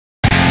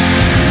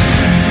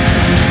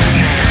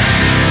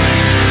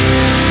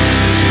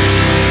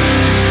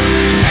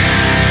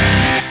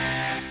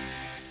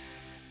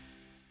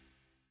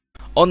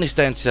On this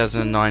day in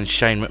 2009,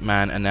 Shane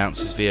McMahon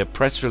announces via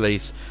press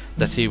release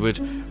that he would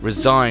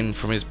resign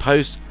from his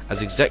post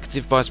as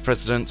Executive Vice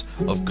President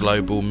of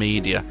Global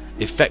Media,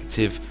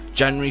 effective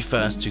January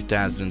 1st,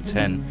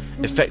 2010,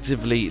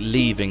 effectively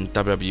leaving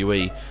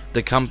WWE,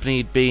 the company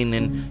he'd been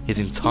in his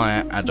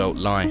entire adult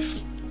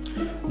life.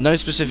 No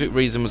specific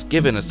reason was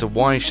given as to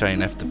why Shane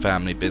left the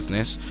family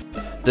business.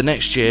 The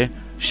next year,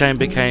 Shane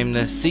became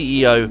the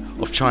CEO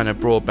of China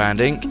Broadband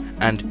Inc.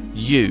 and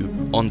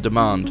You On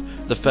Demand,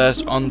 the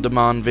first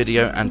on-demand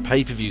video and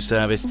pay-per-view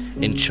service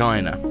in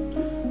China.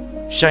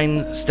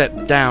 Shane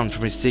stepped down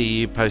from his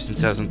CEO post in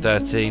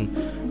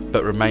 2013,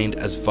 but remained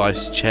as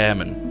Vice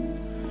Chairman.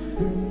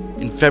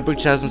 In February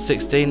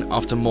 2016,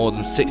 after more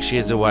than 6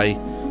 years away,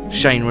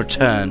 Shane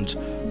returned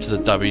to the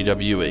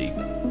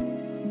WWE.